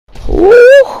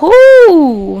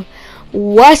Woohoo!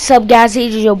 What's up, guys?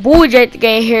 It's your boy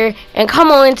DR8KE here, and come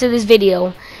on into this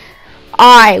video.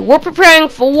 Alright, we're preparing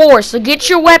for war, so get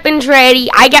your weapons ready.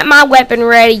 I got my weapon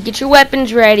ready. Get your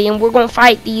weapons ready, and we're gonna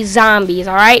fight these zombies,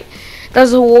 alright?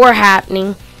 There's a war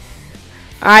happening.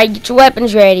 Alright, get your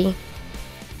weapons ready.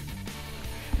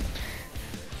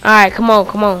 Alright, come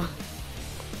on.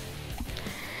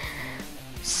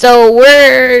 So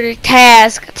we're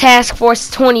task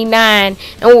force 29,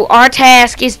 and our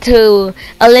task is to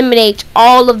eliminate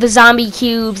all of the zombie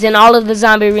cubes and all of the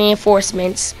zombie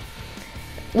reinforcements.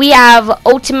 We have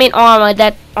ultimate armor,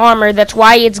 that's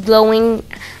why it's glowing.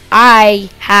 I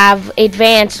have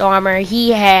advanced armor,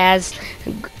 he has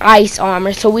ice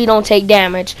armor, so we don't take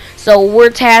damage. So we're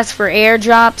tasked for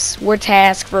airdrops, we're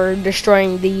tasked for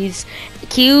destroying these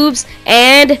cubes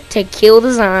and to kill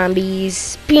the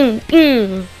zombies. Boom,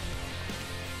 boom.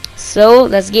 So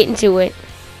let's get into it.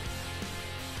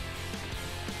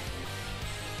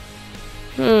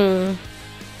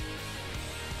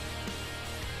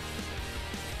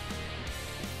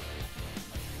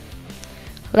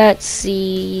 Let's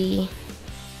see.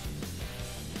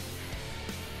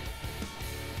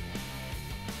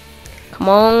 Come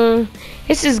on.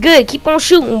 This is good. Keep on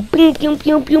shooting. Boom, boom,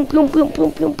 boom, boom, boom, boom,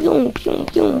 boom, boom, boom,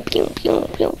 boom, boom, boom,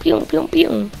 boom, boom, boom,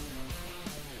 boom.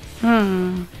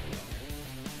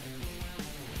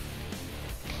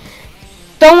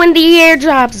 Throw in the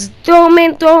airdrops. Throw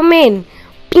them in.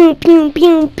 Ping, ping,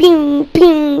 ping, ping,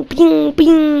 ping, ping,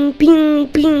 ping, ping,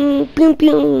 ping, ping,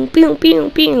 ping, ping,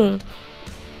 ping, ping.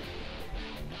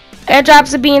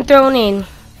 Airdrops are being thrown in.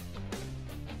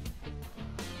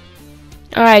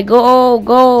 Alright,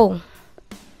 go.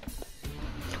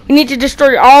 We need to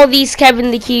destroy all these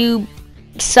Kevin the Cube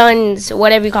sons,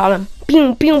 whatever you call them.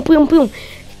 Boom, boom, boom, boom.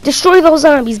 Destroy those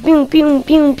zombies. Boom, boom,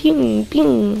 boom, boom,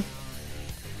 boom.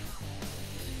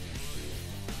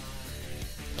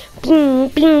 Boom,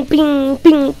 boom, boom,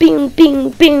 boom, boom, boom,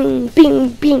 boom, boom,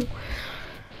 boom.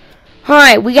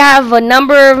 Alright, we have a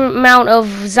amount of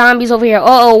zombies over here.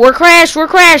 We're crashed.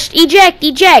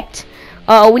 Eject.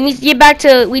 We need to get back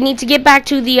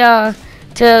to the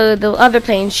other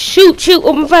plane. Shoot,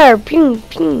 open fire. Ping,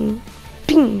 ping,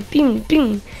 ping, ping,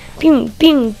 ping, ping, ping,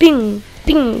 ping, ping,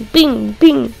 ping,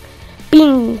 ping,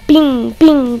 ping, ping,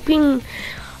 ping, ping.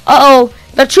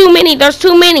 There's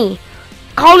too many.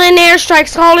 Call in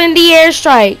airstrikes.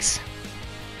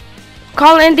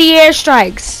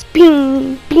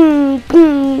 Ping, ping,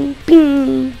 ping,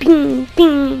 ping, ping,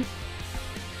 ping.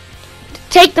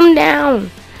 Take them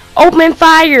down. Open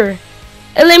fire.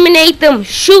 Eliminate them.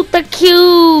 Shoot the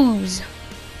cubes.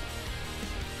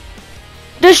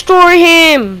 Destroy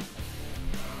him.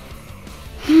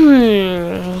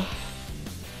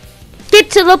 Get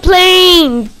to the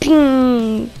plane.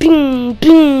 Ping, ping,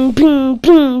 ping, ping,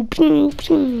 ping, ping,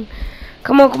 ping.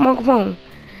 Come on.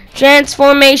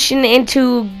 Transformation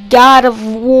into God of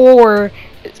War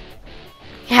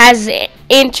has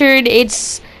entered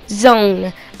its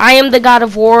zone. I am the God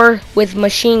of War with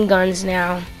machine guns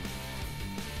now.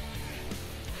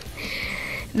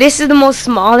 This is the most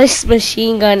smallest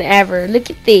machine gun ever. Look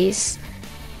at this.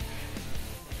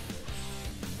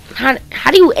 How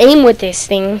do you aim with this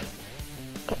thing?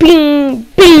 Bing,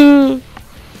 bing.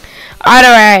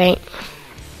 Alright.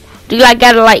 Do you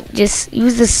gotta just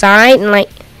use the sign and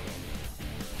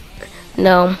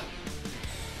no.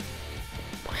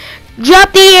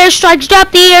 Drop the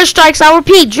airstrikes. I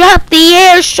repeat, drop the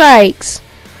airstrikes.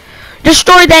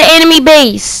 Destroy that enemy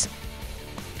base.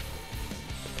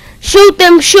 Shoot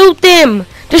them.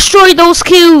 Destroy those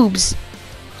cubes.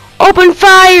 Open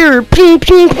fire. Ping,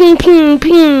 ping, ping, ping,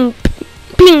 ping.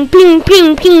 Ping, ping,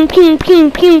 ping, ping, ping,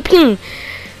 ping, ping, ping.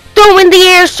 Throw in the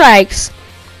airstrikes.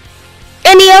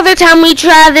 Any other time we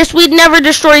try this, we'd never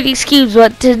destroy these cubes,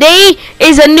 but today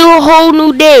is a whole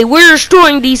new day. We're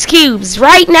destroying these cubes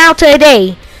right now,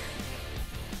 today.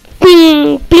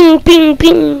 Ping, ping, ping,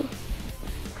 ping.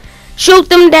 Shoot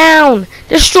them down.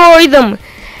 Destroy them.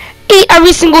 Eat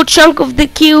every single chunk of the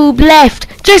cube left.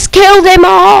 Just kill them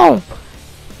all.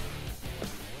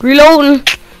 Reloading.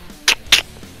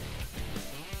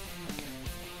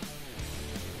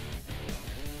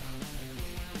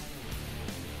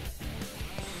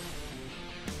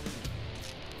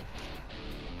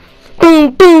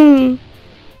 Boom, boom,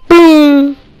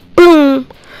 boom, boom.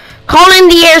 Call in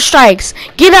the airstrikes.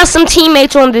 Get us some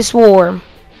teammates on this war.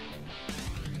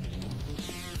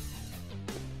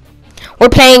 We're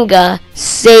playing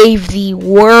Save the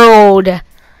World.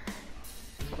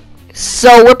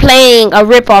 So we're playing a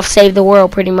rip-off Save the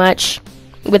World pretty much.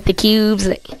 With the cubes.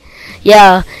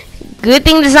 Yeah. Good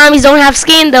thing the zombies don't have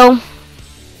skin though.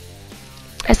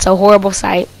 That's a horrible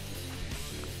sight.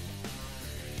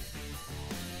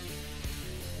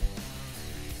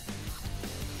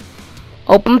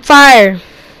 Open fire.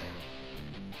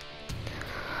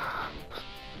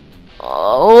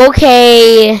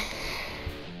 Okay.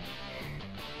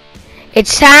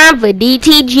 It's time for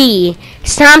DTG.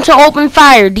 It's time to open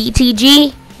fire,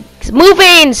 DTG. Move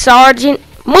in, Sergeant.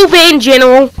 Move in,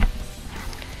 General.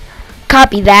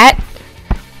 Copy that.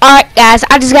 Alright, guys.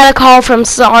 I just got a call from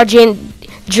Sergeant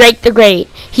Drake the Great.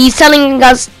 He's telling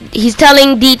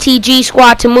DTG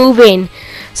squad to move in.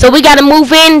 So we gotta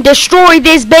move in, destroy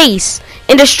this base,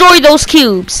 and destroy those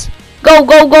cubes. Go,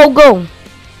 go, go, go.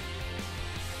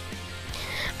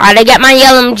 Alright, I got my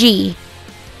LMG.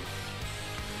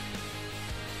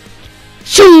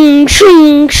 Shing,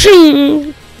 shing,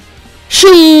 shing.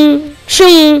 Shing,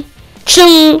 shing,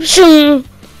 shing, shing.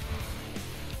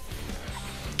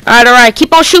 Alright,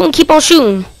 keep on shooting, keep on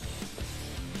shooting.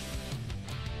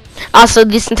 Also,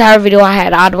 this entire video I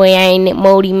had auto aim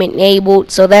mode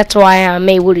enabled, so that's why I'm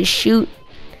able to shoot.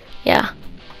 Yeah.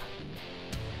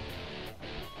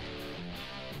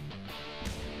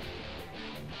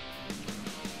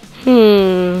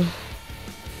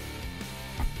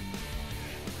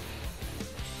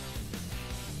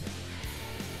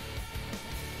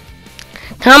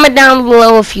 Comment down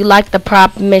below if you like the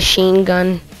prop machine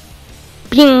gun.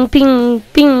 Ping, ping,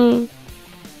 ping.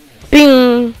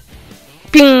 Ping.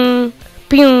 Ping,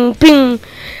 ping, ping.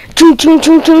 Chung, chung,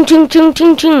 chung, chung, chung, chung,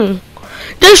 chung, chung.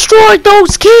 Destroy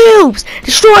those cubes!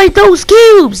 Destroy those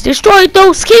cubes! Destroy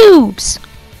those cubes!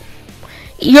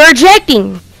 You're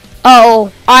ejecting.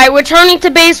 Uh-oh. Alright, returning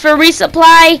to base for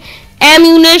resupply,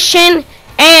 ammunition,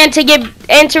 and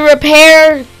to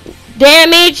repair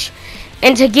damage,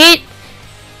 and to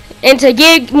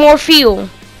get more fuel.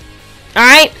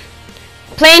 Alright?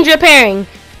 Planes repairing.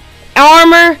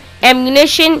 Armor,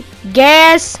 ammunition,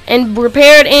 gas, and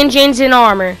repaired engines and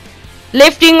armor.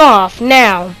 Lifting off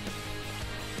now.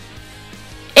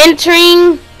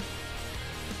 Entering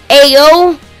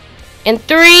AO in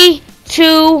 3,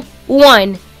 2,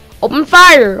 1. Open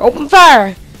fire! Open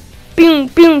fire! Bing,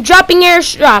 bing, dropping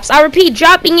airdrops. I repeat,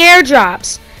 dropping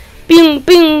airdrops. Bing,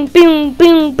 bing, bing,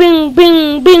 bing, bing,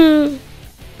 bing, bing.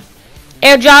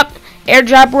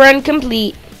 Airdrop run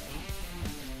complete.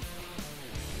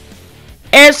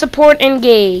 Air support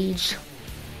engaged.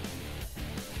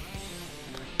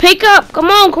 Pick up! Come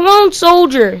on,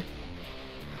 soldier.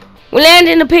 We're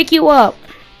landing to pick you up.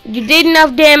 You did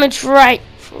enough damage for right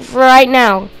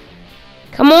now.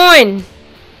 Come on.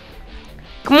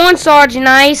 Come on, Sergeant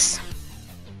Ice.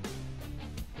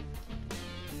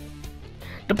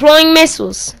 Deploying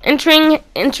missiles.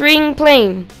 Entering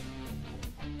plane.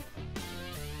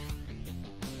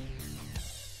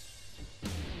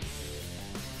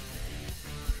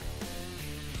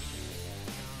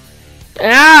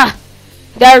 Ah!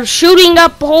 They're shooting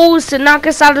up holes to knock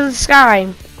us out of the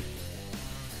sky.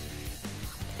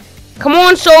 Come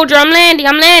on, soldier. I'm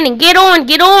landing. Get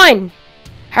on.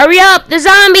 Hurry up. The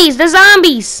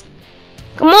zombies.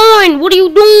 Come on. What are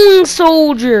you doing,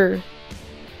 soldier?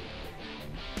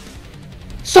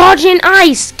 Sergeant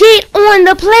Ice, get on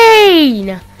the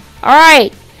plane.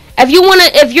 Alright.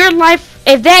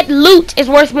 If that loot is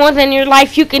worth more than your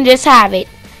life, you can just have it.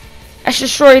 Let's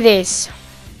destroy this.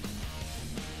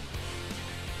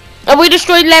 If we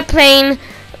destroyed that plane,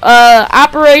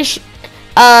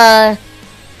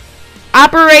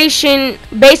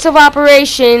 base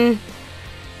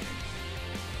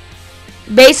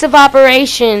of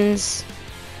operations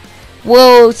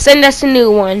will send us a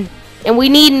new one, and we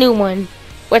need a new one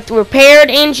with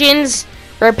repaired engines,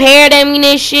 repaired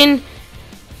ammunition.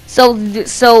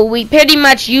 So we pretty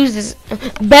much use this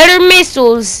better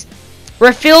missiles,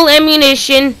 refill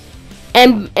ammunition,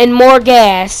 and more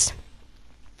gas.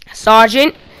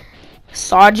 Sergeant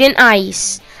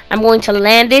Ice, I'm going to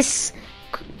land this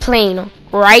plane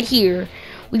right here.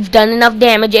 We've done enough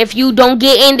damage. If you don't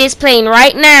get in this plane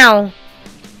right now,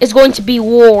 it's going to be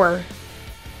war.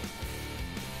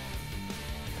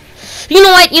 You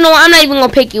know what? I'm not even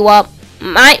gonna pick you up.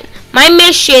 My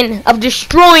mission of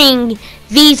destroying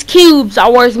these cubes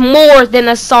are worth more than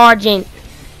a Sergeant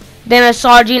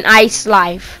Ice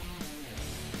life.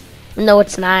 No,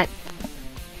 it's not.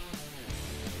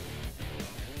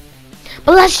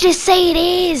 But let's just say it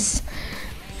is.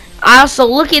 Also,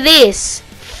 look at this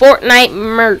Fortnite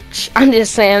merch. I'm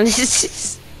just saying.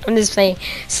 I'm just saying.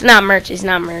 It's not merch. It's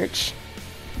not merch.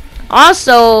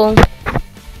 Also,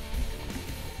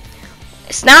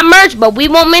 it's not merch, but we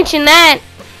won't mention that.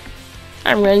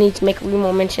 I really need to we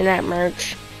won't mention that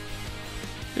merch.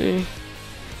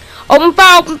 Open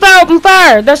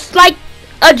fire! There's like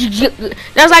a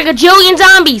jillion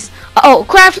zombies. Uh-oh,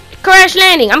 crash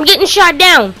landing. I'm getting shot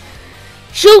down.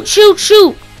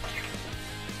 Shoot.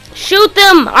 Shoot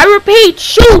them! I repeat,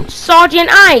 shoot Sergeant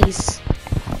Ice!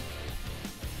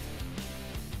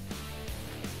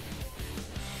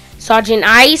 Sergeant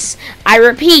Ice, I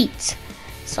repeat.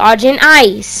 Sergeant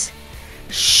Ice.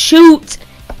 Shoot.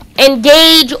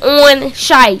 Engage on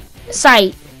sight.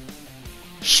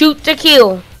 Shoot to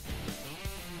kill.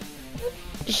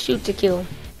 Shoot to kill.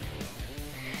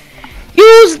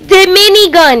 Use the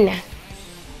minigun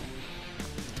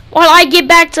while I get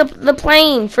back to the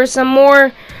plane for some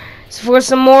more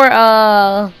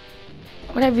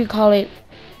whatever you call it.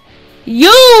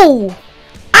 You!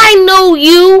 I know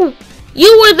you!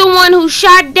 You were the one who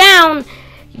shot down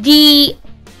the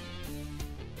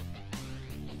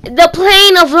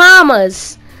plane of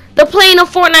llamas. The plane of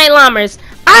Fortnite llamas.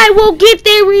 I will get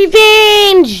their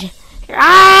revenge!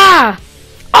 Ah!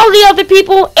 All the other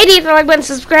people, hit the like button,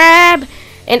 subscribe,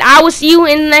 and I will see you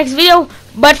in the next video.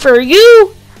 But for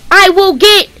you, I will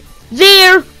get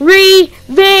their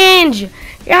revenge.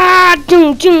 Ah,